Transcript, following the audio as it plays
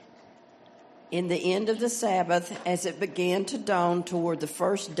In the end of the Sabbath, as it began to dawn toward the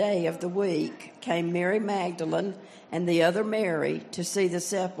first day of the week, came Mary Magdalene and the other Mary to see the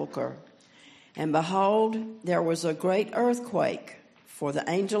sepulchre. And behold, there was a great earthquake, for the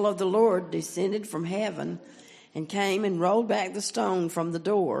angel of the Lord descended from heaven and came and rolled back the stone from the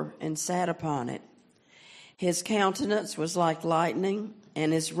door and sat upon it. His countenance was like lightning,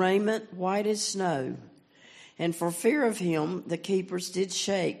 and his raiment white as snow. And for fear of him, the keepers did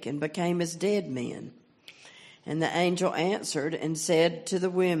shake and became as dead men. And the angel answered and said to the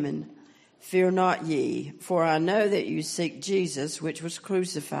women, Fear not ye, for I know that you seek Jesus, which was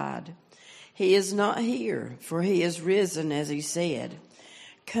crucified. He is not here, for he is risen, as he said.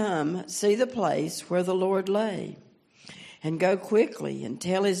 Come, see the place where the Lord lay. And go quickly and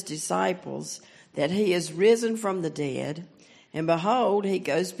tell his disciples that he is risen from the dead. And behold, he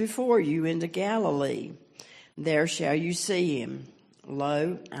goes before you into Galilee. There shall you see him.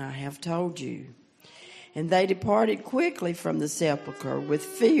 Lo, I have told you. And they departed quickly from the sepulchre with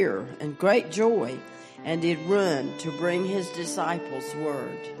fear and great joy, and did run to bring his disciples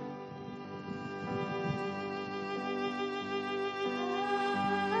word.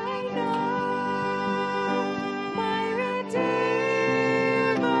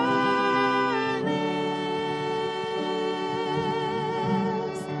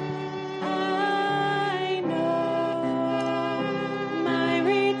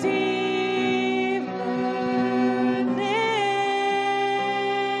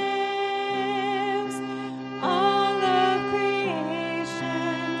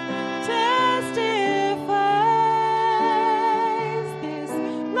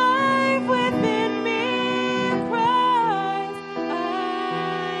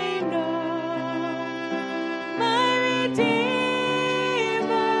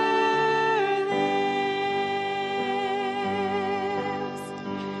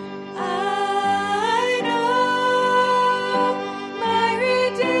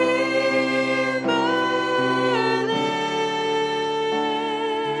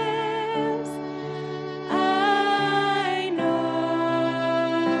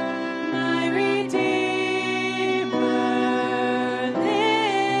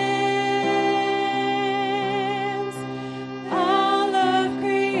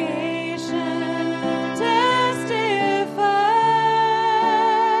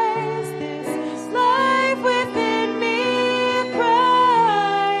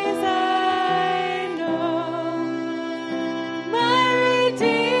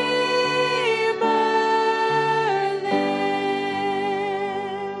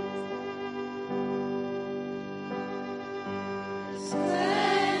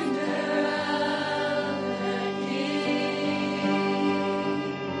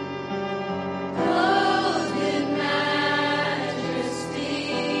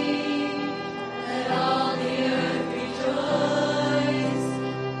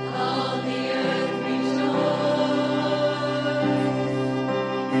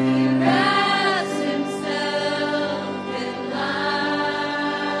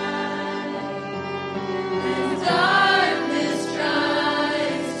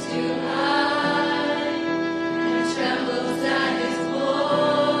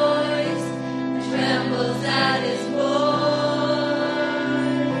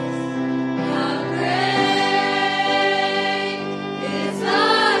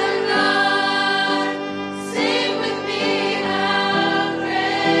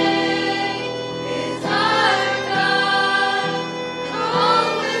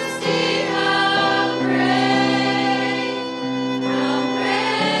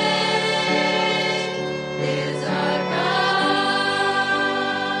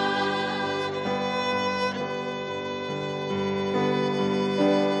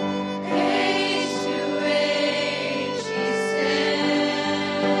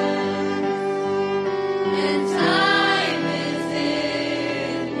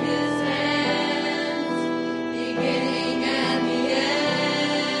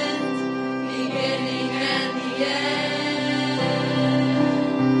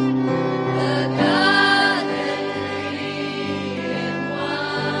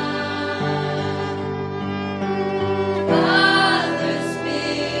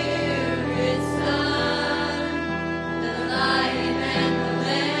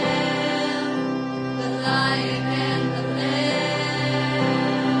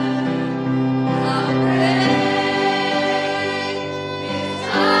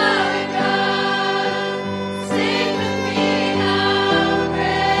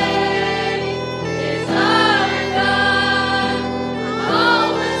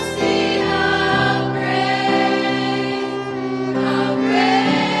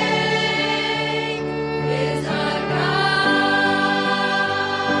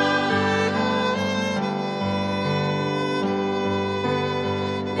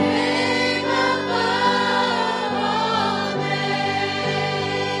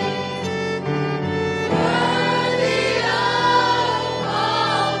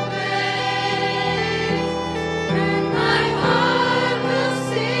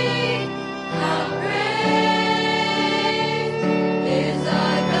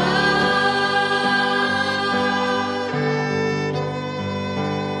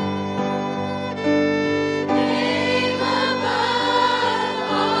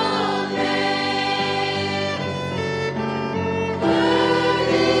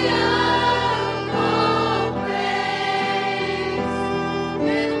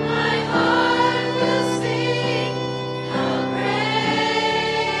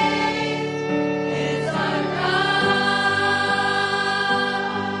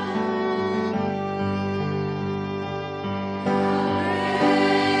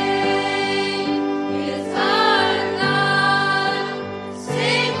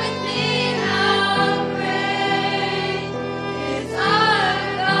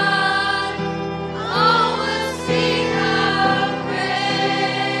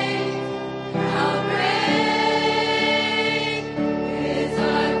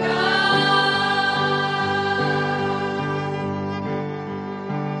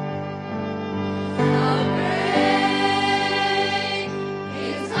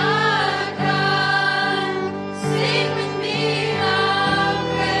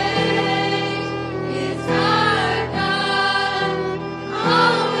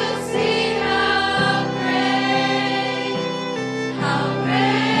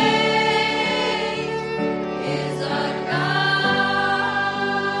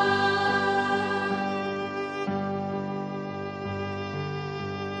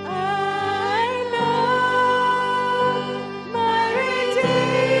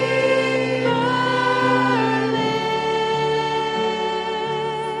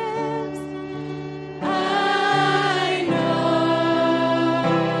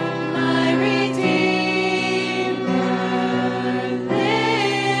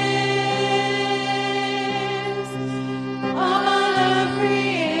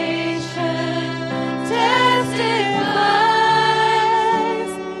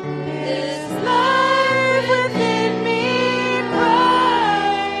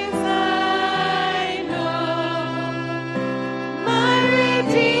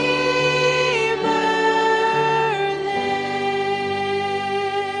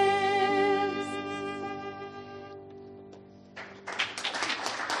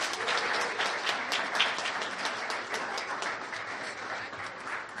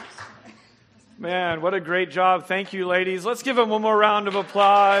 Man, what a great job. Thank you, ladies. Let's give them one more round of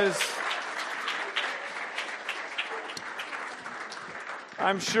applause.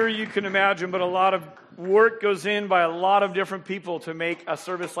 I'm sure you can imagine, but a lot of work goes in by a lot of different people to make a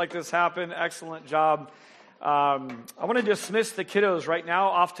service like this happen. Excellent job. I want to dismiss the kiddos right now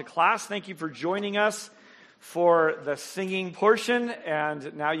off to class. Thank you for joining us for the singing portion,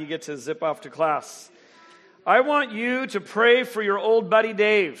 and now you get to zip off to class. I want you to pray for your old buddy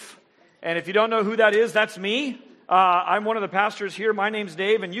Dave. And if you don't know who that is, that's me. I'm one of the pastors here. My name's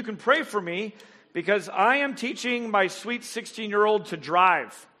Dave, and you can pray for me because I am teaching my sweet 16-year-old to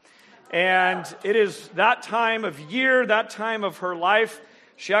drive. And it is that time of year, that time of her life.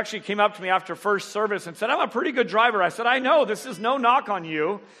 She actually came up to me after first service and said, I'm a pretty good driver. I said, I know, this is no knock on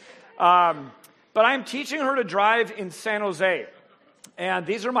you. But I'm teaching her to drive in San Jose. And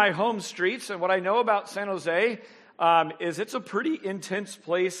these are my home streets. And what I know about San Jose is it's a pretty intense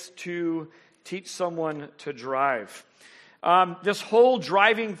place to teach someone to drive. This whole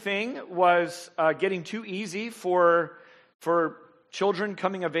driving thing was getting too easy for children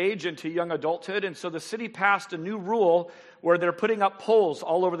coming of age into young adulthood, and so the city passed a new rule where they're putting up poles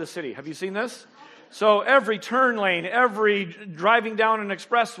all over the city. Have you seen this? So every turn lane, every driving down an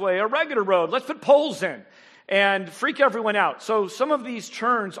expressway, a regular road, let's put poles in and freak everyone out. So some of these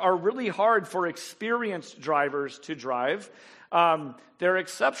turns are really hard for experienced drivers to drive. They're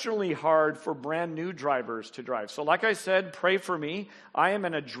exceptionally hard for brand new drivers to drive. So like I said, pray for me. I am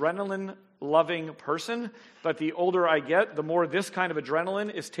an adrenaline-loving person, but the older I get, the more this kind of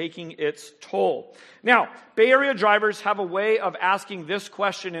adrenaline is taking its toll. Now, Bay Area drivers have a way of asking this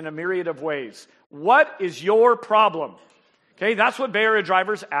question in a myriad of ways. What is your problem? Okay, that's what Bay Area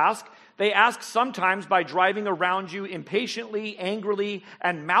drivers ask. They ask sometimes by driving around you impatiently, angrily,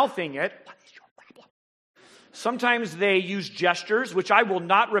 and mouthing it. What is your problem? Sometimes they use gestures, which I will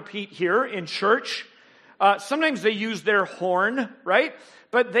not repeat here in church. Sometimes they use their horn, right?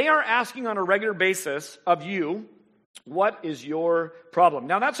 But they are asking on a regular basis of you, what is your problem?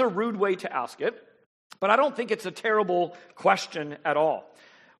 Now, that's a rude way to ask it, but I don't think it's a terrible question at all.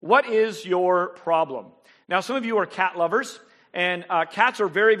 What is your problem? Now, some of you are cat lovers. And cats are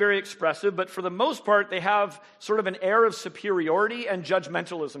very, very expressive, but for the most part, they have sort of an air of superiority and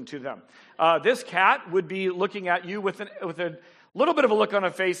judgmentalism to them. This cat would be looking at you with a little bit of a look on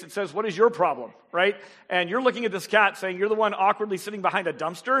her face that says, what is your problem, right? And you're looking at this cat saying, you're the one awkwardly sitting behind a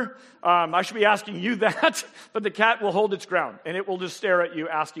dumpster. I should be asking you that, but the cat will hold its ground, and it will just stare at you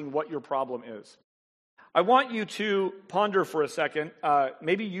asking what your problem is. I want you to ponder for a second.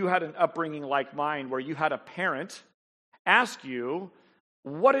 Maybe you had an upbringing like mine where you had a parent ask you,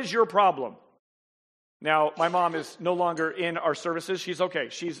 what is your problem? Now, my mom is no longer in our services. She's okay.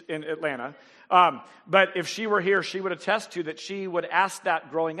 She's in Atlanta. But if she were here, she would attest to that she would ask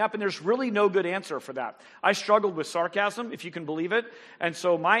that growing up, and there's really no good answer for that. I struggled with sarcasm, if you can believe it, and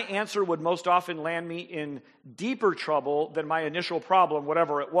so my answer would most often land me in deeper trouble than my initial problem,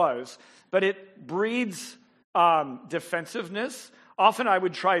 whatever it was. But it breeds defensiveness. Often I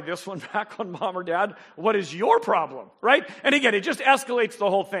would try this one back on mom or dad. What is your problem, right? And again, it just escalates the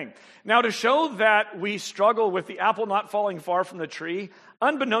whole thing. Now, to show that we struggle with the apple not falling far from the tree,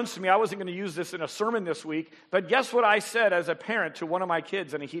 unbeknownst to me, I wasn't going to use this in a sermon this week, but guess what I said as a parent to one of my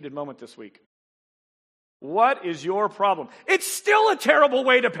kids in a heated moment this week? What is your problem? It's still a terrible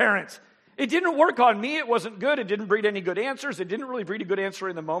way to parent. It didn't work on me. It wasn't good. It didn't breed any good answers. It didn't really breed a good answer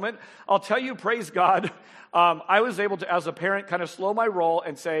in the moment. I'll tell you, praise God, I was able to, as a parent, kind of slow my roll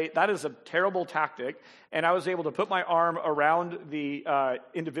and say, that is a terrible tactic. And I was able to put my arm around the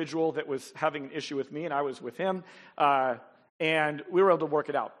individual that was having an issue with me, and I was with him. And we were able to work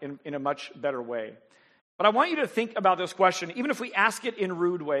it out in a much better way. But I want you to think about this question. Even if we ask it in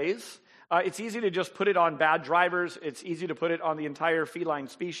rude ways, it's easy to just put it on bad drivers. It's easy to put it on the entire feline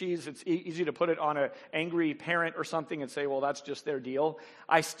species. It's easy to put it on an angry parent or something and say, well, that's just their deal.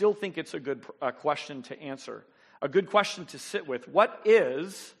 I still think it's a good question to answer, a good question to sit with. What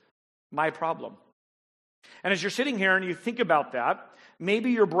is my problem? And as you're sitting here and you think about that,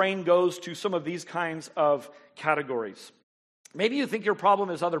 maybe your brain goes to some of these kinds of categories. Maybe you think your problem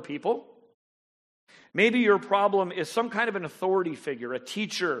is other people. Maybe your problem is some kind of an authority figure, a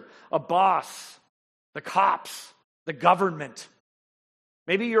teacher, a boss, the cops, the government.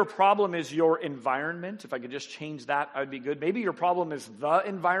 Maybe your problem is your environment. If I could just change that, I'd be good. Maybe your problem is the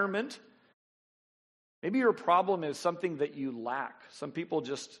environment. Maybe your problem is something that you lack. Some people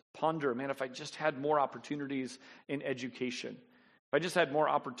just ponder, man, if I just had more opportunities in education, if I just had more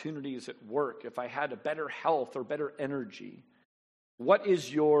opportunities at work, if I had a better health or better energy. What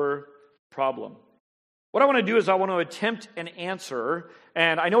is your problem? What I want to do is I want to attempt an answer,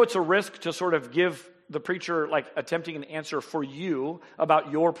 and I know it's a risk to sort of give the preacher like attempting an answer for you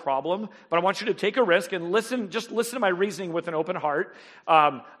about your problem, but I want you to take a risk and just listen to my reasoning with an open heart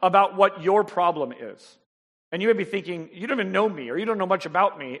about what your problem is. And you may be thinking, you don't even know me, or you don't know much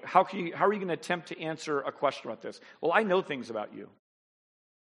about me. How are you going to attempt to answer a question about this? Well, I know things about you.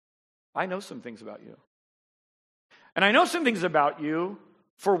 I know some things about you. And I know some things about you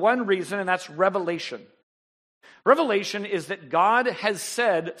for one reason, and that's revelation. Revelation is that God has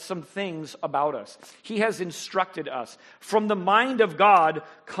said some things about us. He has instructed us. From the mind of God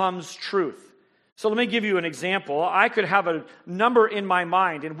comes truth. So let me give you an example. I could have a number in my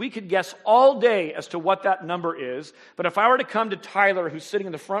mind, and we could guess all day as to what that number is. But if I were to come to Tyler, who's sitting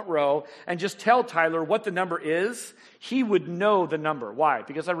in the front row, and just tell Tyler what the number is, he would know the number. Why?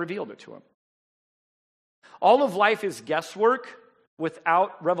 Because I revealed it to him. All of life is guesswork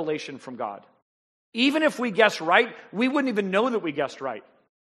without revelation from God. Even if we guess right, we wouldn't even know that we guessed right.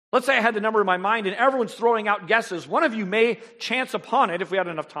 Let's say I had the number in my mind and everyone's throwing out guesses. One of you may chance upon it if we had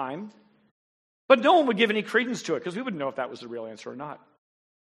enough time, but no one would give any credence to it because we wouldn't know if that was the real answer or not.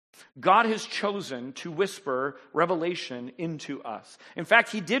 God has chosen to whisper revelation into us. In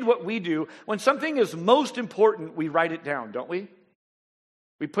fact, He did what we do. When something is most important, we write it down, don't we?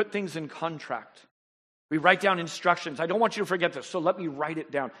 We put things in contract. We write down instructions. I don't want you to forget this, so let me write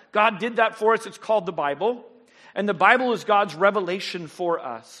it down. God did that for us. It's called the Bible. And the Bible is God's revelation for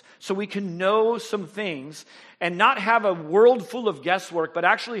us. So we can know some things and not have a world full of guesswork, but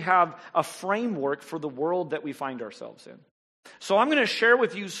actually have a framework for the world that we find ourselves in. So I'm going to share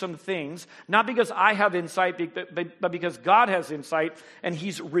with you some things, not because I have insight, but because God has insight and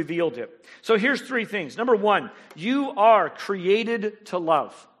He's revealed it. So here's 3 things. Number 1, you are created to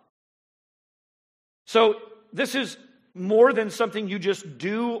love. So this is more than something you just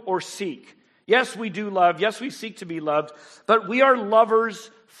do or seek. Yes, we do love. Yes, we seek to be loved. But we are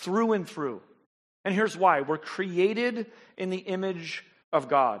lovers through and through. And here's why. We're created in the image of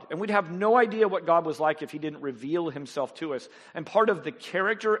God. And we'd have no idea what God was like if He didn't reveal Himself to us. And part of the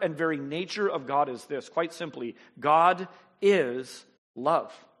character and very nature of God is this. Quite simply, God is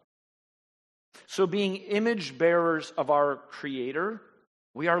love. So being image bearers of our Creator,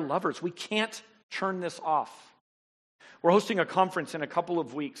 we are lovers. We can't turn this off. We're hosting a conference in a couple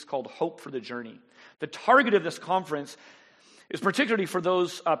of weeks called Hope for the Journey. The target of this conference is particularly for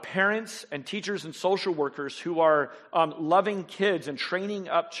those parents and teachers and social workers who are loving kids and training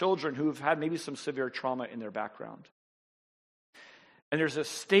up children who have had maybe some severe trauma in their background. And there's a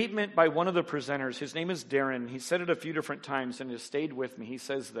statement by one of the presenters. His name is Darren. He said it a few different times and has stayed with me. He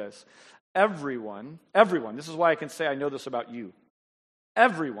says this: everyone, this is why I can say I know this about you.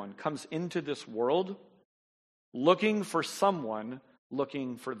 Everyone comes into this world looking for someone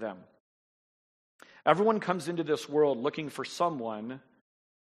looking for them. Everyone comes into this world looking for someone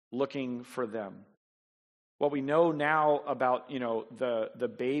looking for them. What we know now about,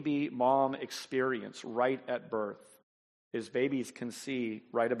 the baby mom experience right at birth is babies can see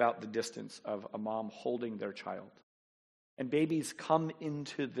right about the distance of a mom holding their child. And babies come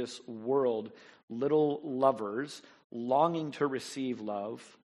into this world little lovers, longing to receive love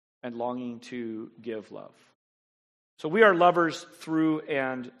and longing to give love. So we are lovers through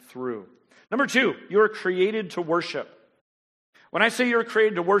and through. Number 2, you are created to worship. When I say you're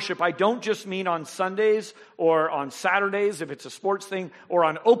created to worship, I don't just mean on Sundays or on Saturdays if it's a sports thing, or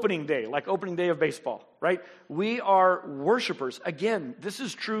on opening day, like opening day of baseball, right? We are worshipers. Again, this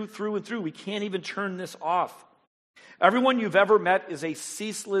is true through and through. We can't even turn this off. Everyone you've ever met is a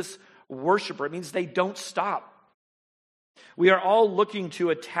ceaseless worshiper. It means they don't stop. We are all looking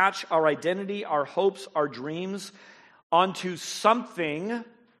to attach our identity, our hopes, our dreams onto something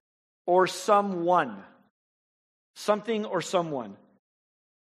or someone. Something or someone.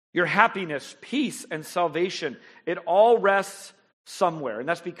 Your happiness, peace, and salvation, it all rests somewhere. And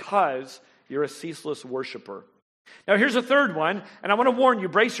that's because you're a ceaseless worshiper. Now here's a third one, and I want to warn you,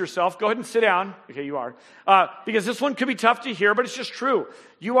 brace yourself. Go ahead and sit down. Okay, you are. Because this one could be tough to hear, but it's just true.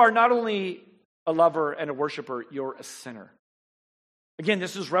 You are not only a lover and a worshiper, you're a sinner. Again,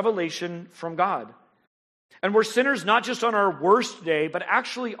 this is revelation from God. And we're sinners not just on our worst day, but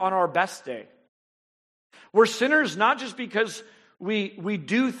actually on our best day. We're sinners not just because we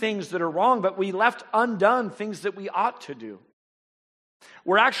do things that are wrong, but we left undone things that we ought to do.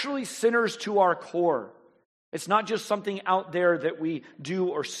 We're actually sinners to our core. It's not just something out there that we do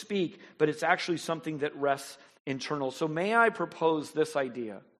or speak, but it's actually something that rests internal. So may I propose this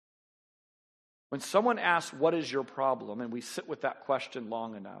idea? When someone asks, what is your problem? And we sit with that question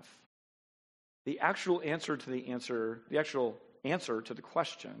long enough, the actual answer to the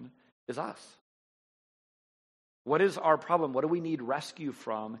question is us. What is our problem? What do we need rescue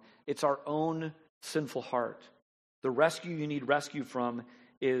from? It's our own sinful heart. The rescue you need rescue from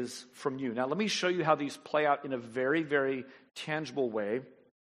is from you. Now, let me show you how these play out in a very, very tangible way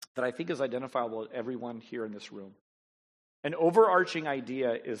that I think is identifiable to everyone here in this room. An overarching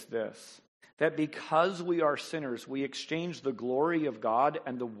idea is this, that because we are sinners, we exchange the glory of God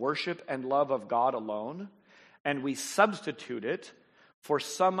and the worship and love of God alone, and we substitute it for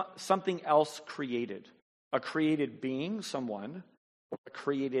something else created. A created being, someone, or a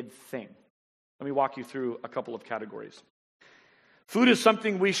created thing. Let me walk you through a couple of categories. Food is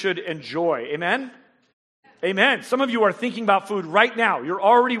something we should enjoy. Amen? Amen. Some of you are thinking about food right now. You're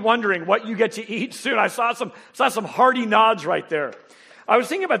already wondering what you get to eat soon. I saw some hearty nods right there. I was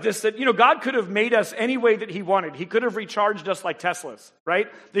thinking about this, that, God could have made us any way that he wanted. He could have recharged us like Teslas, right?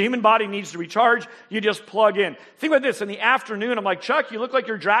 The human body needs to recharge. You just plug in. Think about this. In the afternoon, I'm like, Chuck, you look like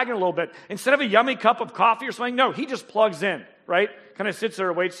you're dragging a little bit. Instead of a yummy cup of coffee or something, no, he just plugs in, right? Kind of sits there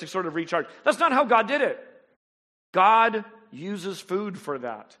and waits to sort of recharge. That's not how God did it. God uses food for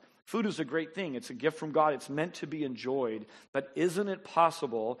that. Food is a great thing. It's a gift from God. It's meant to be enjoyed. But isn't it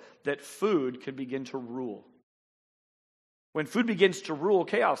possible that food can begin to rule? When food begins to rule,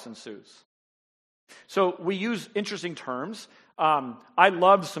 chaos ensues. So we use interesting terms. I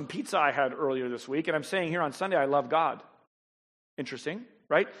loved some pizza I had earlier this week, and I'm saying here on Sunday, I love God. Interesting,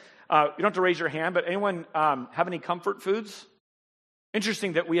 right? You don't have to raise your hand, but anyone have any comfort foods?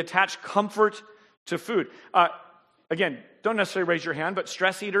 Interesting that we attach comfort to food. Again, don't necessarily raise your hand, but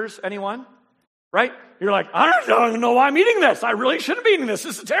stress eaters, anyone? Right? You're like, I don't even know why I'm eating this. I really shouldn't be eating this.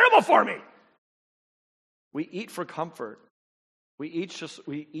 This is terrible for me. We eat for comfort. We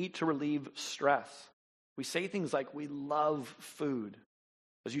eat to relieve stress. We say things like, we love food.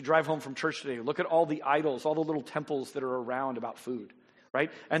 As you drive home from church today, look at all the idols, all the little temples that are around about food,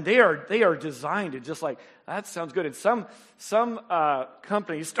 right? And they are designed to just like, that sounds good. And some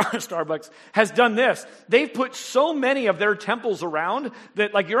companies, Starbucks, has done this. They've put so many of their temples around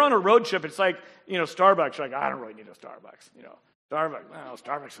that, like, you're on a road trip, it's like, Starbucks, you're like, I don't really need a Starbucks,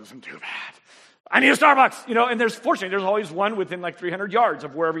 Starbucks isn't too bad. I need a Starbucks, and there's always one within like 300 yards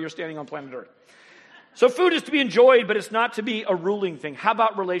of wherever you're standing on planet Earth. So food is to be enjoyed, but it's not to be a ruling thing. How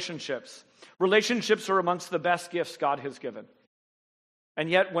about relationships? Relationships are amongst the best gifts God has given. And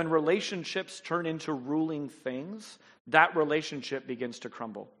yet when relationships turn into ruling things, that relationship begins to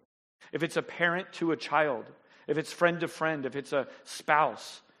crumble. If it's a parent to a child, if it's friend to friend, if it's a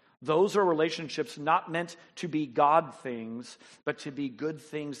spouse, those are relationships not meant to be God things, but to be good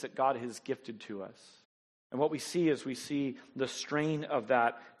things that God has gifted to us. And what we see is the strain of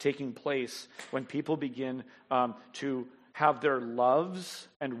that taking place when people begin to have their loves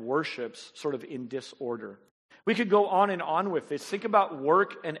and worships sort of in disorder. We could go on and on with this. Think about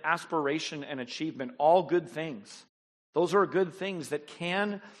work and aspiration and achievement, all good things. Those are good things that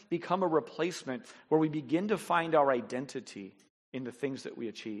can become a replacement where we begin to find our identity in the things that we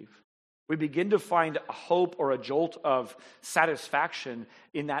achieve. We begin to find a hope or a jolt of satisfaction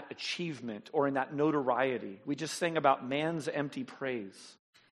in that achievement or in that notoriety. We just sang about man's empty praise.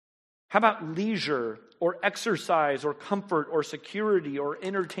 How about leisure or exercise or comfort or security or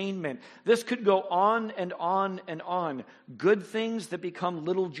entertainment? This could go on and on and on. Good things that become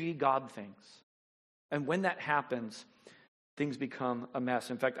little g God things. And when that happens, things become a mess.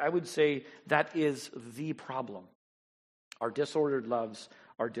 In fact, I would say that is the problem. Our disordered loves,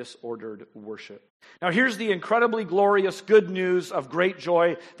 our disordered worship. Now here's the incredibly glorious good news of great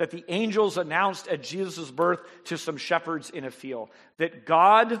joy that the angels announced at Jesus' birth to some shepherds in a field. That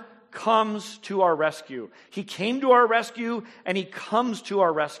God comes to our rescue. He came to our rescue and he comes to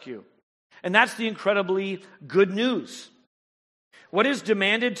our rescue. And that's the incredibly good news. What is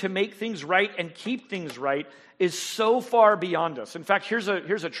demanded to make things right and keep things right is so far beyond us. In fact, here's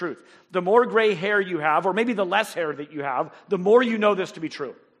a truth. The more gray hair you have, or maybe the less hair that you have, the more you know this to be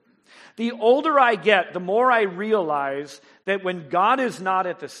true. The older I get, the more I realize that when God is not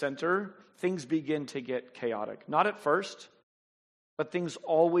at the center, things begin to get chaotic. Not at first, but things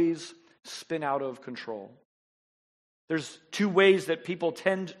always spin out of control. There's two ways that people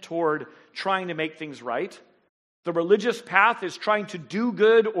tend toward trying to make things right. The religious path is trying to do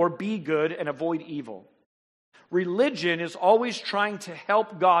good or be good and avoid evil. Religion is always trying to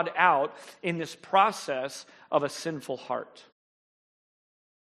help God out in this process of a sinful heart.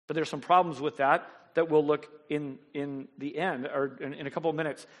 But there's some problems with that we'll look in the end, or in a couple of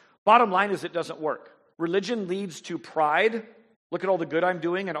minutes. Bottom line is it doesn't work. Religion leads to pride. Look at all the good I'm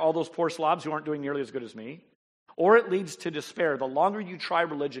doing and all those poor slobs who aren't doing nearly as good as me. Or it leads to despair. The longer you try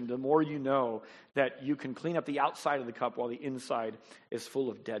religion, the more you know that you can clean up the outside of the cup while the inside is full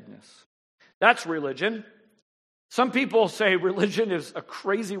of deadness. That's religion. Some people say religion is a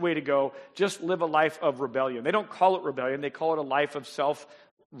crazy way to go. Just live a life of rebellion. They don't call it rebellion. They call it a life of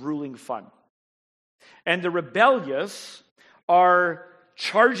self-ruling fun. And the rebellious are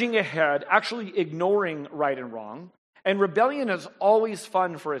charging ahead, actually ignoring right and wrong. And rebellion is always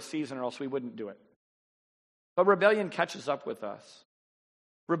fun for a season, or else we wouldn't do it. But rebellion catches up with us.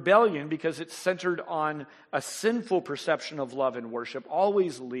 Rebellion, because it's centered on a sinful perception of love and worship,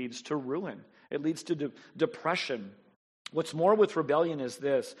 always leads to ruin. It leads to depression. What's more with rebellion is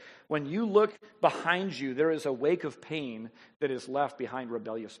this. When you look behind you, there is a wake of pain that is left behind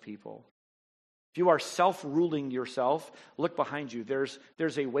rebellious people. If you are self-ruling yourself, look behind you. There's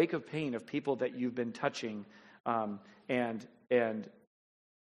a wake of pain of people that you've been touching, and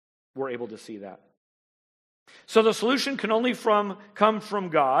we're able to see that. So the solution can only come from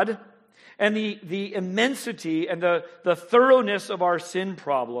God, and the immensity and the thoroughness of our sin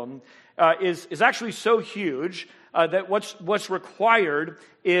problem is actually so huge that what's required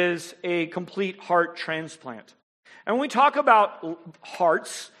is a complete heart transplant. And when we talk about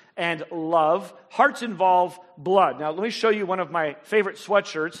hearts and love, hearts involve blood. Now, let me show you one of my favorite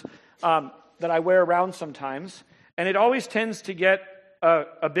sweatshirts that I wear around sometimes, and it always tends to get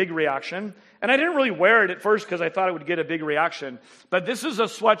a big reaction. And I didn't really wear it at first because I thought it would get a big reaction, but this is a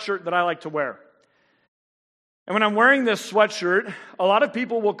sweatshirt that I like to wear. And when I'm wearing this sweatshirt, a lot of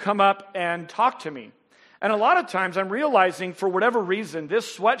people will come up and talk to me. And a lot of times I'm realizing, for whatever reason,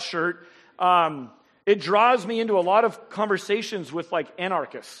 this sweatshirt, it draws me into a lot of conversations with like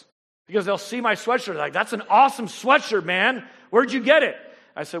anarchists. Because they'll see my sweatshirt, like, that's an awesome sweatshirt, man. Where'd you get it?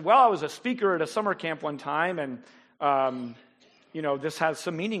 I said, well, I was a speaker at a summer camp one time, and, this has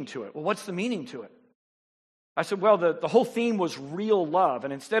some meaning to it. Well, what's the meaning to it? I said, well, the whole theme was real love.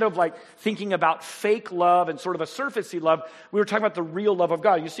 And instead of like thinking about fake love and sort of a surfacey love, we were talking about the real love of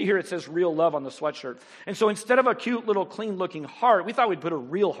God. You see here it says real love on the sweatshirt. And so instead of a cute little clean looking heart, we thought we'd put a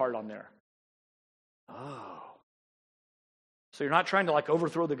real heart on there. Oh. So you're not trying to like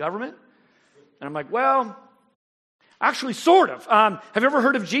overthrow the government? And I'm like, well, actually sort of. Have you ever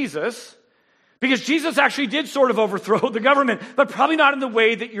heard of Jesus? Because Jesus actually did sort of overthrow the government, but probably not in the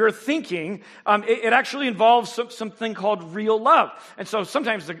way that you're thinking. It actually involves something called real love. And so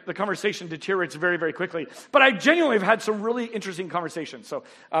sometimes the conversation deteriorates very, very quickly. But I genuinely have had some really interesting conversations. So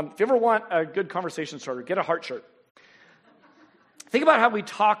if you ever want a good conversation starter, get a heart shirt. Think about how we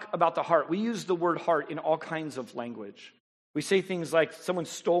talk about the heart. We use the word heart in all kinds of language. We say things like, someone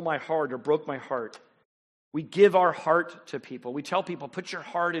stole my heart or broke my heart. We give our heart to people. We tell people, put your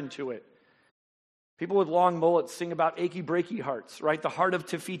heart into it. People with long mullets sing about achy, breaky hearts, right? The heart of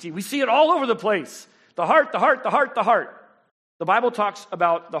Tafiti. We see it all over the place. The heart, the heart, the heart, the heart. The Bible talks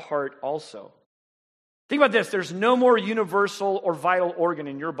about the heart also. Think about this. There's no more universal or vital organ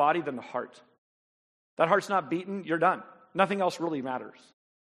in your body than the heart. That heart's not beaten, you're done. Nothing else really matters.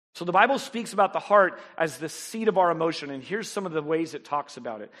 So the Bible speaks about the heart as the seat of our emotion, and here's some of the ways it talks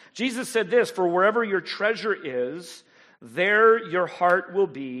about it. Jesus said this, for wherever your treasure is, there your heart will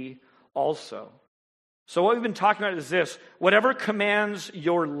be also. So what we've been talking about is this: whatever commands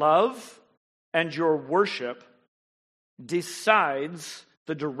your love and your worship decides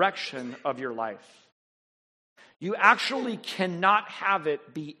the direction of your life. You actually cannot have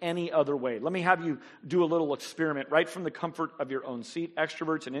it be any other way. Let me have you do a little experiment right from the comfort of your own seat.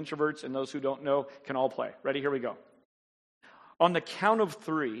 Extroverts and introverts and those who don't know can all play. Ready? Here we go. On the count of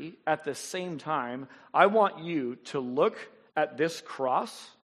 3, at the same time, I want you to look at this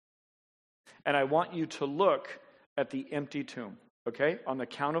cross, and I want you to look at the empty tomb. Okay? On the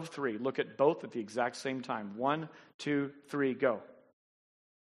count of 3, look at both at the exact same time. 1, 2, 3, go.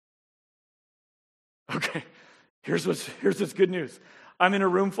 Okay. Here's what's good news. I'm in a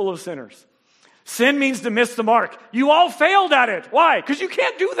room full of sinners. Sin means to miss the mark. You all failed at it. Why? Because you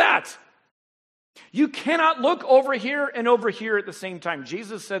can't do that. You cannot look over here and over here at the same time.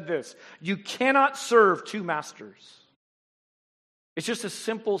 Jesus said this: you cannot serve 2 masters. It's just a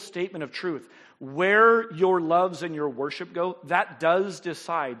simple statement of truth. Where your loves and your worship go, that does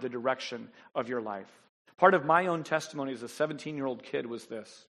decide the direction of your life. Part of my own testimony as a 17-year-old kid was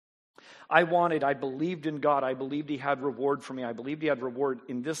this. I believed in God. I believed He had reward for me. I believed He had reward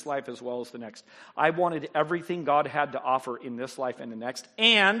in this life as well as the next. I wanted everything God had to offer in this life and the next.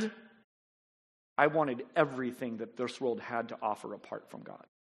 And I wanted everything that this world had to offer apart from God.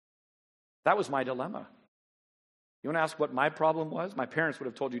 That was my dilemma. You want to ask what my problem was? My parents would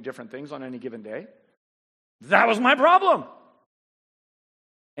have told you different things on any given day. That was my problem.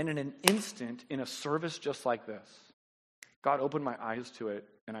 And in an instant, in a service just like this, God opened my eyes to it,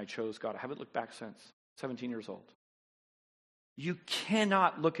 and I chose God. I haven't looked back since. 17 years old. You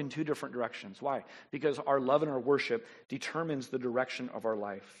cannot look in two different directions. Why? Because our love and our worship determines the direction of our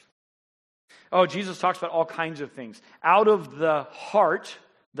life. Oh, Jesus talks about all kinds of things. Out of the heart,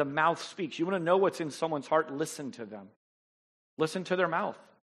 the mouth speaks. You want to know what's in someone's heart? Listen to them. Listen to their mouth.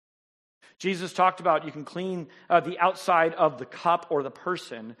 Jesus talked about you can clean the outside of the cup or the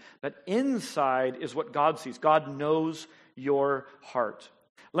person, but inside is what God sees. God knows your heart.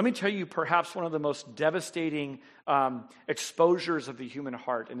 Let me tell you perhaps one of the most devastating exposures of the human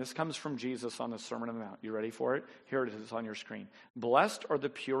heart, and this comes from Jesus on the Sermon on the Mount. You ready for it? Here it is on your screen. Blessed are the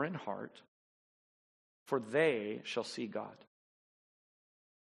pure in heart, for they shall see God.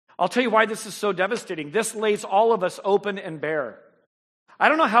 I'll tell you why this is so devastating. This lays all of us open and bare. I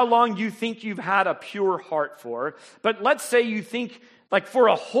don't know how long you think you've had a pure heart for, but let's say you think like for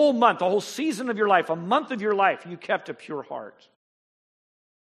a whole month, a whole season of your life, a month of your life, you kept a pure heart.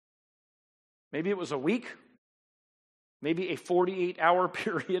 Maybe it was a week, maybe a 48-hour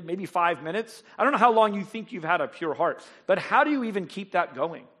period, maybe 5 minutes. I don't know how long you think you've had a pure heart, but how do you even keep that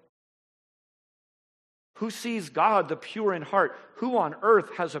going? Who sees God, the pure in heart? Who on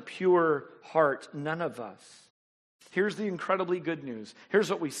earth has a pure heart? None of us. Here's the incredibly good news. Here's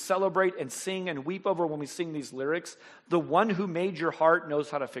what we celebrate and sing and weep over when we sing these lyrics. The one who made your heart knows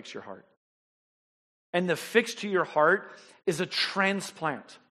how to fix your heart. And the fix to your heart is a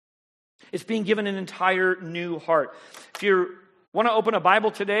transplant. It's being given an entire new heart. If you want to open a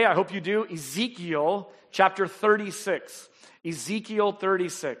Bible today, I hope you do, Ezekiel chapter 36. Ezekiel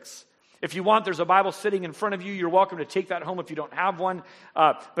 36. If you want, there's a Bible sitting in front of you. You're welcome to take that home if you don't have one.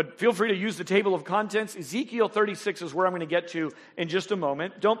 But feel free to use the table of contents. Ezekiel 36 is where I'm going to get to in just a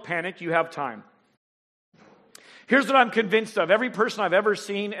moment. Don't panic. You have time. Here's what I'm convinced of. Every person I've ever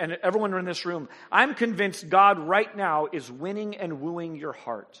seen and everyone in this room, I'm convinced God right now is winning and wooing your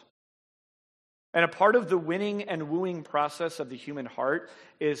heart. And a part of the winning and wooing process of the human heart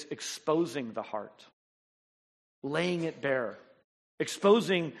is exposing the heart, laying it bare.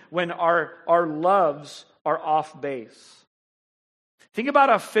 Exposing when our loves are off base. Think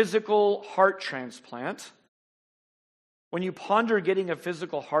about a physical heart transplant. When you ponder getting a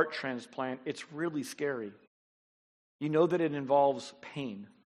physical heart transplant, it's really scary. You know that it involves pain.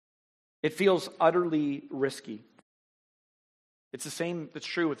 It feels utterly risky. It's the same that's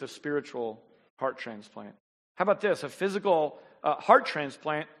true with a spiritual heart transplant. How about this? A physical heart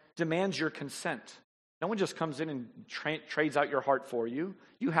transplant demands your consent. No one just comes in and trades out your heart for you.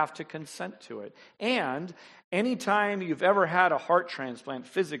 You have to consent to it. And anytime you've ever had a heart transplant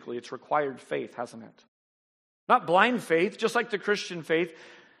physically, it's required faith, hasn't it? Not blind faith, just like the Christian faith.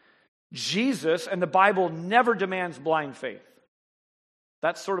 Jesus and the Bible never demands blind faith.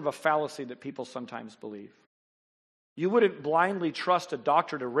 That's sort of a fallacy that people sometimes believe. You wouldn't blindly trust a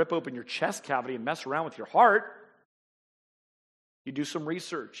doctor to rip open your chest cavity and mess around with your heart. You do some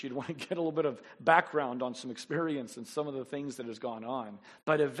research. You'd want to get a little bit of background on some experience and some of the things that has gone on.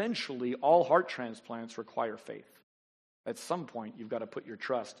 But eventually, all heart transplants require faith. At some point, you've got to put your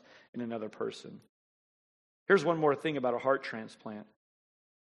trust in another person. Here's one more thing about a heart transplant.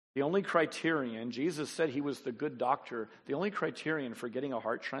 The only criterion, Jesus said he was the good doctor, the only criterion for getting a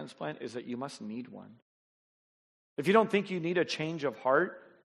heart transplant is that you must need one. If you don't think you need a change of heart,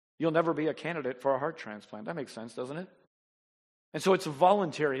 you'll never be a candidate for a heart transplant. That makes sense, doesn't it? And so it's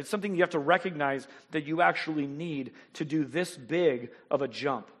voluntary. It's something you have to recognize that you actually need to do this big of a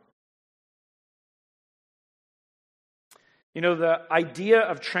jump. You know, the idea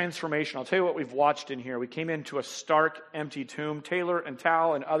of transformation, I'll tell you what we've watched in here. We came into a stark, empty tomb. Taylor and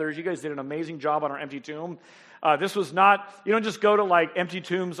Tal and others, you guys did an amazing job on our empty tomb. This was not, you don't just go to like Empty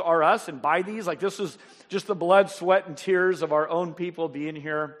Tombs R Us and buy these. Like this was just the blood, sweat, and tears of our own people being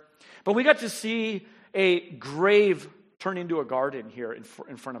here. But we got to see a grave turn into a garden here in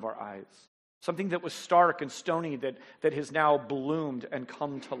front of our eyes. Something that was stark and stony that has now bloomed and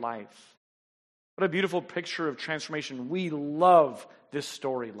come to life. What a beautiful picture of transformation. We love this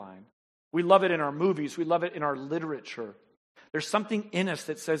storyline. We love it in our movies. We love it in our literature. There's something in us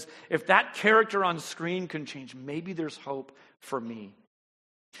that says, if that character on screen can change, maybe there's hope for me.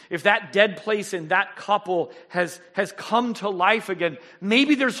 If that dead place in that couple has come to life again,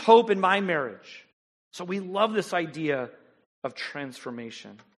 maybe there's hope in my marriage. So we love this idea of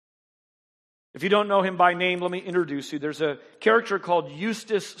transformation. If you don't know him by name, let me introduce you. There's a character called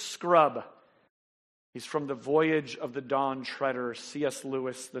Eustace Scrubb. He's from The Voyage of the Dawn Treader, C.S.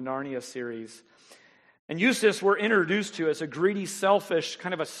 Lewis, the Narnia series. And Eustace we're introduced to as a greedy, selfish,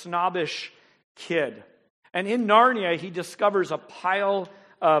 kind of a snobbish kid. And in Narnia, he discovers a pile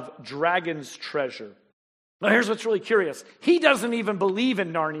of dragon's treasure. Now here's what's really curious. He doesn't even believe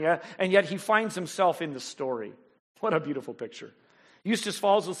in Narnia, and yet he finds himself in the story. What a beautiful picture. Eustace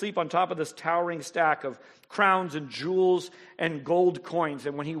falls asleep on top of this towering stack of crowns and jewels and gold coins.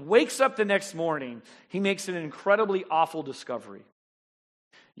 And when he wakes up the next morning, he makes an incredibly awful discovery.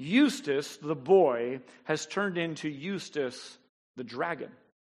 Eustace, the boy, has turned into Eustace, the dragon.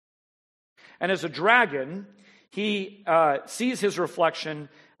 And as a dragon, he sees his reflection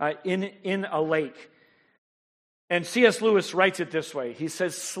in a lake. And C.S. Lewis writes it this way. He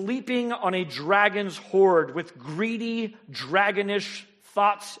says, sleeping on a dragon's hoard with greedy, dragonish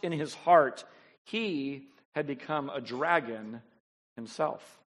thoughts in his heart, he had become a dragon himself.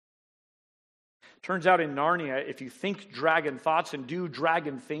 Turns out in Narnia, if you think dragon thoughts and do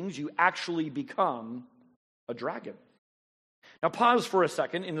dragon things, you actually become a dragon. Now pause for a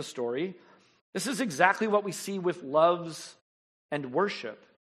second in the story. This is exactly what we see with loves and worship.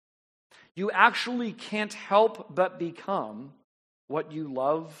 You actually can't help but become what you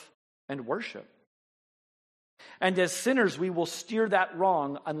love and worship. And as sinners, we will steer that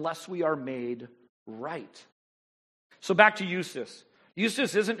wrong unless we are made right. So back to Eustace.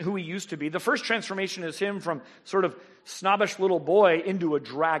 Eustace isn't who he used to be. The first transformation is him from sort of snobbish little boy into a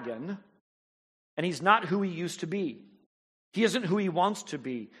dragon. And he's not who he used to be. He isn't who he wants to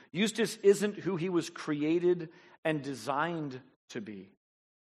be. Eustace isn't who he was created and designed to be.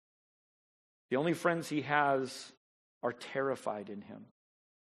 The only friends he has are terrified in him.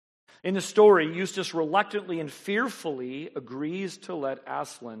 In the story, Eustace reluctantly and fearfully agrees to let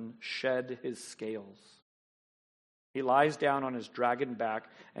Aslan shed his scales. He lies down on his dragon back,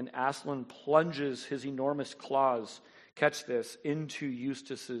 and Aslan plunges his enormous claws, catch this, into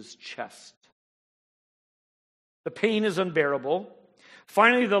Eustace's chest. The pain is unbearable.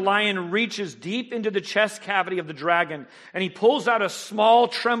 Finally, the lion reaches deep into the chest cavity of the dragon, and he pulls out a small,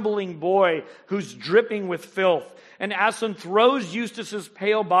 trembling boy who's dripping with filth. And Aslan throws Eustace's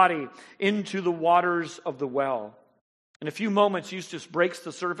pale body into the waters of the well. In a few moments, Eustace breaks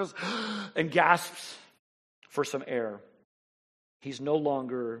the surface and gasps for some air. He's no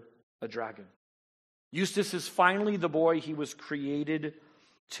longer a dragon. Eustace is finally the boy he was created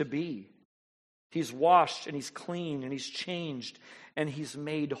to be. He's washed and he's clean and he's changed and he's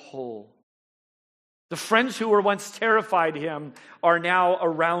made whole. The friends who were once terrified him are now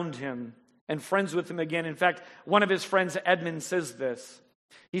around him and friends with him again. In fact, one of his friends, Edmund, says this.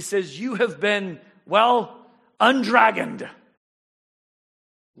 He says, "You have been, well, undragoned."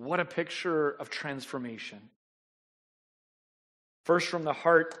 What a picture of transformation. First from the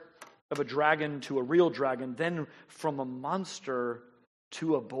heart of a dragon to a real dragon, then from a monster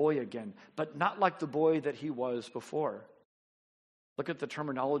to a boy again, but not like the boy that he was before. Look at the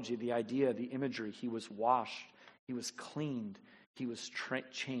terminology, the idea, the imagery. He was washed, he was cleaned, he was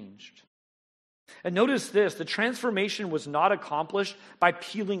changed. And notice this, the transformation was not accomplished by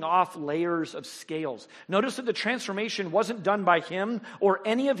peeling off layers of scales. Notice that the transformation wasn't done by him or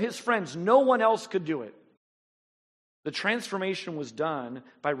any of his friends. No one else could do it. The transformation was done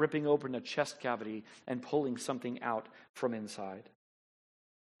by ripping open a chest cavity and pulling something out from inside.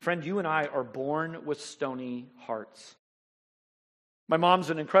 Friend, you and I are born with stony hearts. My mom's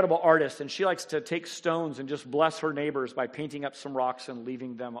an incredible artist, and she likes to take stones and just bless her neighbors by painting up some rocks and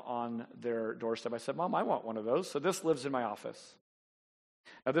leaving them on their doorstep. I said, "Mom, I want one of those." So this lives in my office.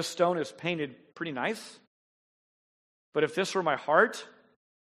 Now, this stone is painted pretty nice, but if this were my heart,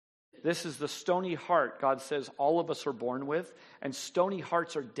 this is the stony heart God says all of us are born with, and stony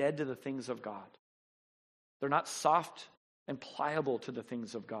hearts are dead to the things of God. They're not soft and pliable to the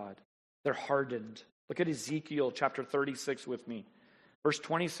things of God. They're hardened. Look at Ezekiel chapter 36 with me. Verse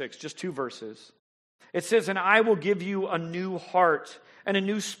 26, just 2 verses. It says, "And I will give you a new heart, and a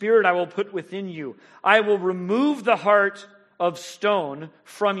new spirit I will put within you. I will remove the heart of stone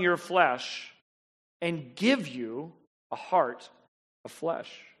from your flesh, and give you a heart of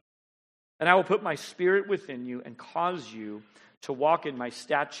flesh. And I will put my spirit within you, and cause you to walk in my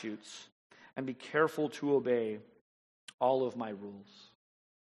statutes, and be careful to obey all of my rules."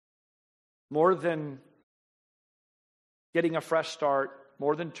 More than getting a fresh start,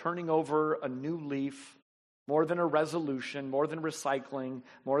 more than turning over a new leaf, more than a resolution, more than recycling,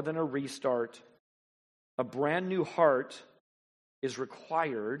 more than a restart, a brand new heart is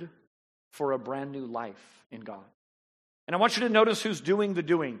required for a brand new life in God. And I want you to notice who's doing the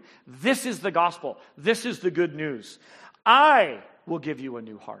doing. This is the gospel. This is the good news. I will give you a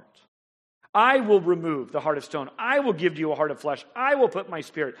new heart. I will remove the heart of stone. I will give you a heart of flesh. I will put my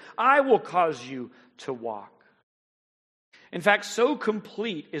spirit. I will cause you to walk. In fact, so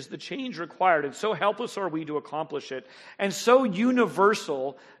complete is the change required, and so helpless are we to accomplish it, and so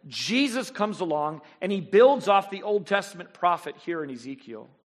universal, Jesus comes along and he builds off the Old Testament prophet here in Ezekiel.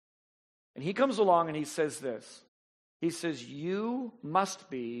 And he comes along and he says this, He says, you must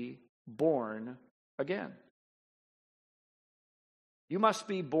be born again. You must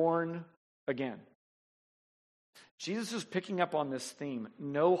be born again. Jesus is picking up on this theme.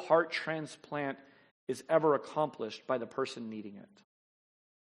 No heart transplant is ever accomplished by the person needing it.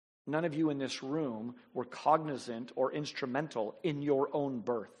 None of you in this room were cognizant or instrumental in your own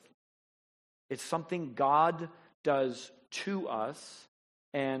birth. It's something God does to us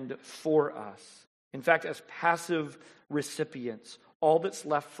and for us. In fact, as passive recipients, all that's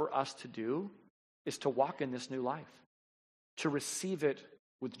left for us to do is to walk in this new life, to receive it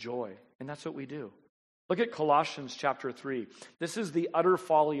with joy. And that's what we do. Look at Colossians chapter 3. This is the utter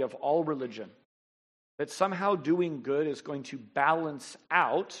folly of all religion, that somehow doing good is going to balance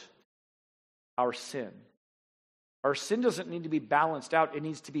out our sin. Our sin doesn't need to be balanced out, it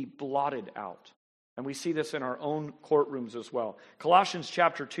needs to be blotted out. And we see this in our own courtrooms as well. Colossians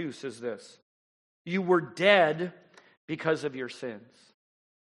chapter 2 says this, you were dead because of your sins.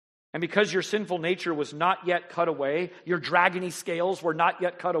 And because your sinful nature was not yet cut away, your dragony scales were not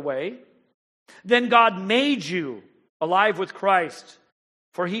yet cut away, then God made you alive with Christ,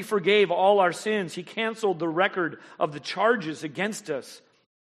 for he forgave all our sins. He canceled the record of the charges against us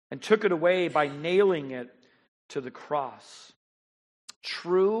and took it away by nailing it to the cross.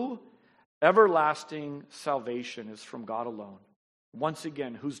 True, everlasting salvation is from God alone. Once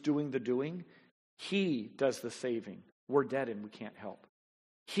again, who's doing the doing? He does the saving. We're dead and we can't help.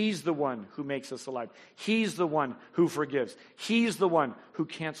 He's the one who makes us alive. He's the one who forgives. He's the one who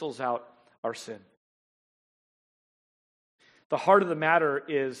cancels out our sin. The heart of the matter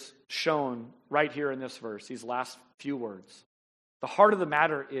is shown right here in this verse, these last few words. The heart of the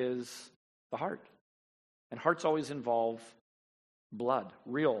matter is the heart. And hearts always involve blood.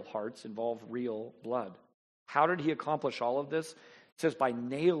 Real hearts involve real blood. How did he accomplish all of this? It says by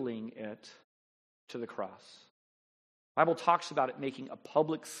nailing it to the cross. The Bible talks about it making a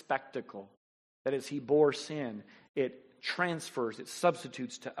public spectacle. That as he bore sin, it transfers, it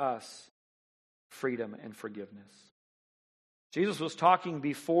substitutes to us freedom and forgiveness. Jesus was talking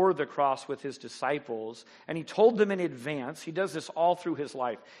before the cross with his disciples, and he told them in advance. He does this all through his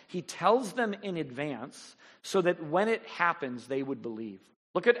life. He tells them in advance so that when it happens, they would believe.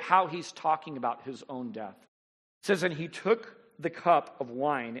 Look at how he's talking about his own death. It says, and he took the cup of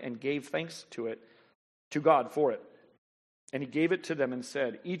wine and gave thanks to God for it. And he gave it to them and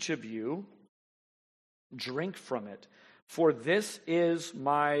said, each of you drink from it, for this is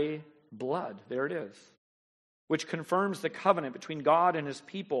my blood. There it is. Which confirms the covenant between God and his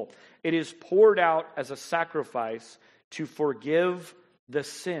people. It is poured out as a sacrifice to forgive the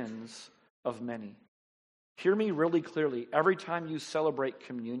sins of many. Hear me really clearly. Every time you celebrate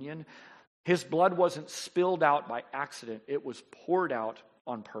communion, his blood wasn't spilled out by accident. It was poured out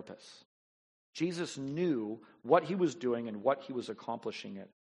on purpose. Jesus knew what he was doing and what he was accomplishing it.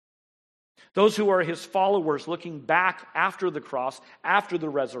 Those who are his followers looking back after the cross, after the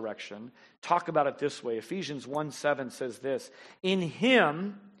resurrection, talk about it this way. Ephesians 1:7 says this, in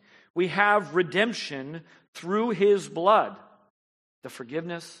him we have redemption through his blood, the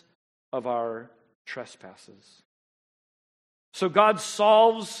forgiveness of our trespasses. So God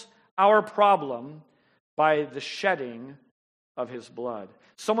solves our problem by the shedding of his blood.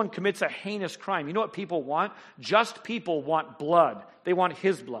 Someone commits a heinous crime. You know what people want? Just people want blood. They want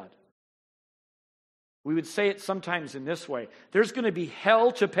his blood. We would say it sometimes in this way. There's going to be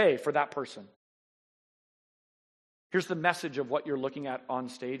hell to pay for that person. Here's the message of what you're looking at on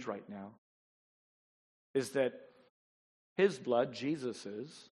stage right now. Is that his blood,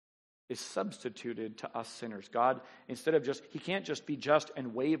 Jesus's, is substituted to us sinners. God, instead of he can't just be just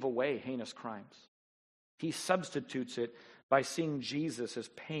and wave away heinous crimes. He substitutes it by seeing Jesus as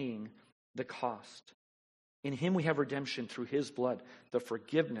paying the cost. In him we have redemption through his blood, the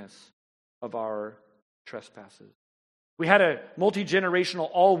forgiveness of our trespasses. We had a multi-generational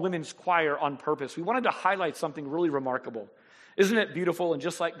all-women's choir on purpose. We wanted to highlight something really remarkable. Isn't it beautiful? And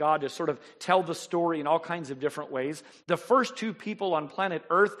just like God to sort of tell the story in all kinds of different ways. The first two people on planet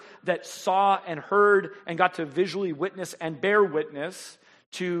Earth that saw and heard and got to visually witness and bear witness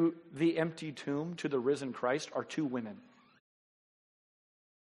to the empty tomb, to the risen Christ, are two women.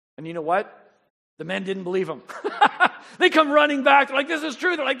 And you know what? The men didn't believe them. They come running back. They're like, this is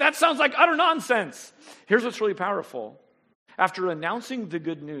true. They're like, that sounds like utter nonsense. Here's what's really powerful. After announcing the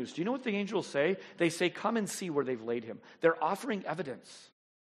good news, do you know what the angels say? They say, come and see where they've laid him. They're offering evidence.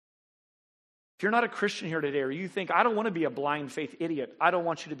 If you're not a Christian here today, or you think, I don't want to be a blind faith idiot, I don't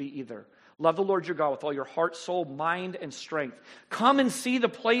want you to be either. Love the Lord your God with all your heart, soul, mind, and strength. Come and see the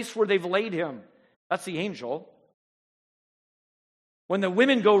place where they've laid him. That's the angel. When the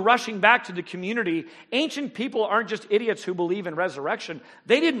women go rushing back to the community, ancient people aren't just idiots who believe in resurrection.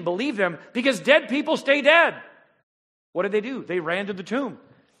 They didn't believe them because dead people stay dead. What did they do? They ran to the tomb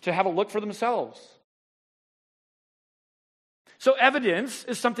to have a look for themselves. So evidence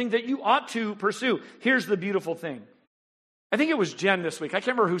is something that you ought to pursue. Here's the beautiful thing. I think it was Jen this week. I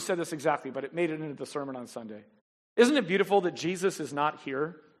can't remember who said this exactly, but it made it into the sermon on Sunday. Isn't it beautiful that Jesus is not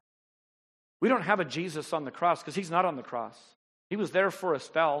here? We don't have a Jesus on the cross because he's not on the cross. He was there for a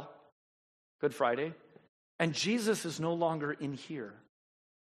spell, Good Friday, and Jesus is no longer in here.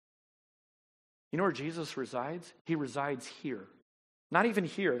 You know where Jesus resides? He resides here. Not even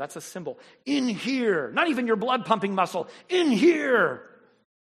here, that's a symbol. In here, not even your blood pumping muscle, in here.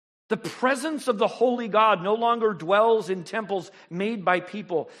 The presence of the holy God no longer dwells in temples made by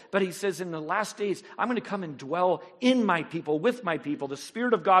people, but he says in the last days, I'm going to come and dwell in my people, with my people. The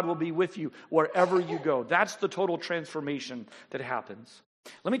Spirit of God will be with you wherever you go. That's the total transformation that happens.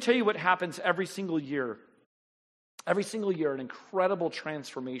 Let me tell you what happens every single year. Every single year, an incredible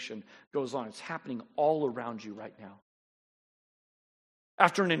transformation goes on. It's happening all around you right now.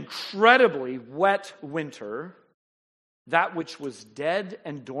 After an incredibly wet winter, that which was dead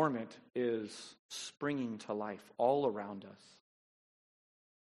and dormant is springing to life all around us.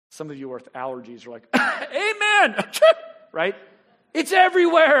 Some of you with allergies are like, amen, right? It's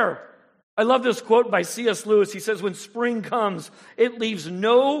everywhere. I love this quote by C.S. Lewis. He says, when spring comes, it leaves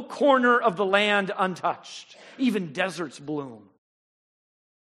no corner of the land untouched. Even deserts bloom.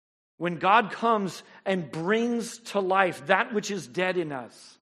 When God comes and brings to life that which is dead in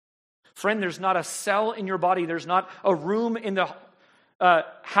us, friend, there's not a cell in your body, there's not a room in the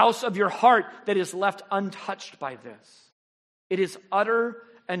house of your heart that is left untouched by this. It is utter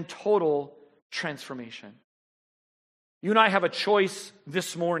and total transformation. You and I have a choice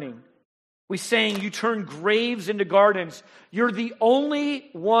this morning. We sang, you turn graves into gardens. You're the only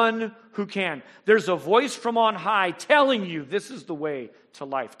one who can. There's a voice from on high telling you this is the way to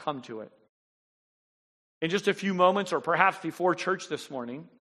life. Come to it. In just a few moments, or perhaps before church this morning,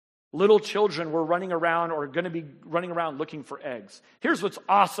 little children were running around or going to be running around looking for eggs. Here's what's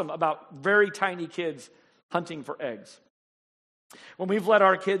awesome about very tiny kids hunting for eggs. When we've let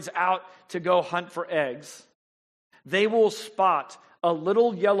our kids out to go hunt for eggs, they will spot a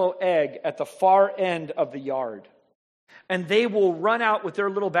little yellow egg at the far end of the yard. And they will run out with their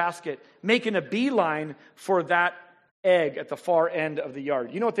little basket, making a beeline for that egg at the far end of the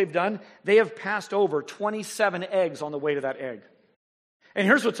yard. You know what they've done? They have passed over 27 eggs on the way to that egg. And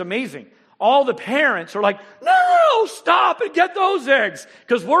here's what's amazing. All the parents are like, no, stop and get those eggs.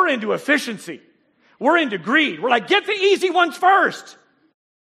 Because we're into efficiency. We're into greed. We're like, get the easy ones first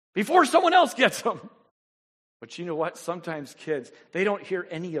before someone else gets them. But you know what? Sometimes kids, they don't hear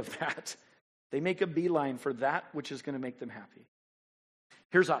any of that. They make a beeline for that which is going to make them happy.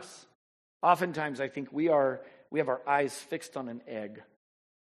 Here's us. Oftentimes, I think we have our eyes fixed on an egg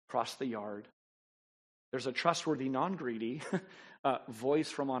across the yard. There's a trustworthy, non-greedy voice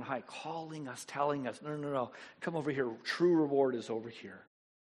from on high calling us, telling us, no, come over here. True reward is over here.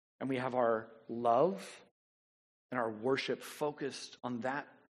 And we have our love and our worship focused on that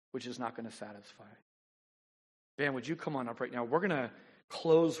which is not going to satisfy. Ben, would you come on up right now? We're going to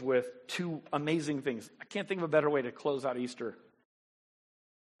close with two amazing things. I can't think of a better way to close out Easter.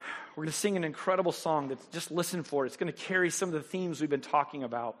 We're going to sing an incredible song that's just listen for it. It's going to carry some of the themes we've been talking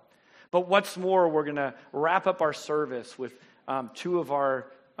about. But what's more, we're going to wrap up our service with two of our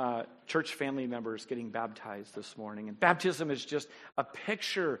church family members getting baptized this morning. And baptism is just a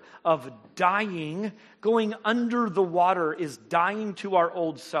picture of dying. Going under the water is dying to our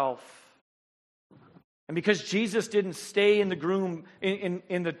old self. And because Jesus didn't stay in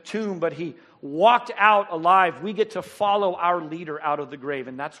the tomb, but he walked out alive, we get to follow our leader out of the grave.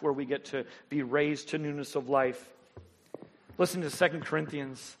 And that's where we get to be raised to newness of life. Listen to 2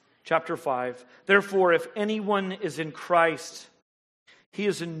 Corinthians chapter 5. Therefore, if anyone is in Christ, he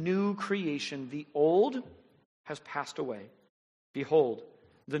is a new creation. The old has passed away. Behold,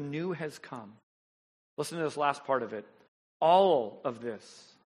 the new has come. Listen to this last part of it. All of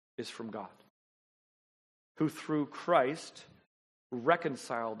this is from God, who through Christ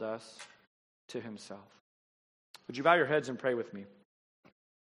reconciled us to himself. Would you bow your heads and pray with me?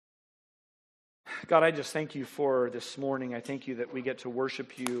 God, I just thank you for this morning. I thank you that we get to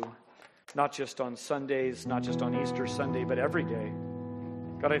worship you, not just on Sundays, not just on Easter Sunday, but every day.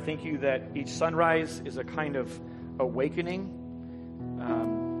 God, I thank you that each sunrise is a kind of awakening.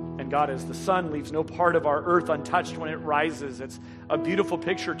 And God, as the sun leaves no part of our earth untouched when it rises, it's a beautiful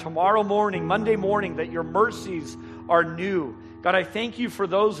picture tomorrow morning, Monday morning, that your mercies are new. God, I thank you for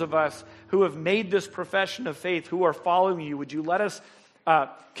those of us who have made this profession of faith, who are following you. Would you let us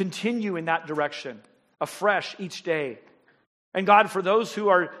continue in that direction afresh each day. And God, for those who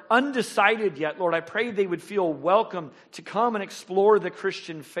are undecided yet, Lord, I pray they would feel welcome to come and explore the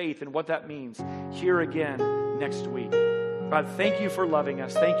Christian faith and what that means here again next week. God, thank you for loving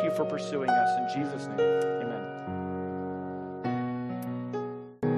us. Thank you for pursuing us. In Jesus' name, amen.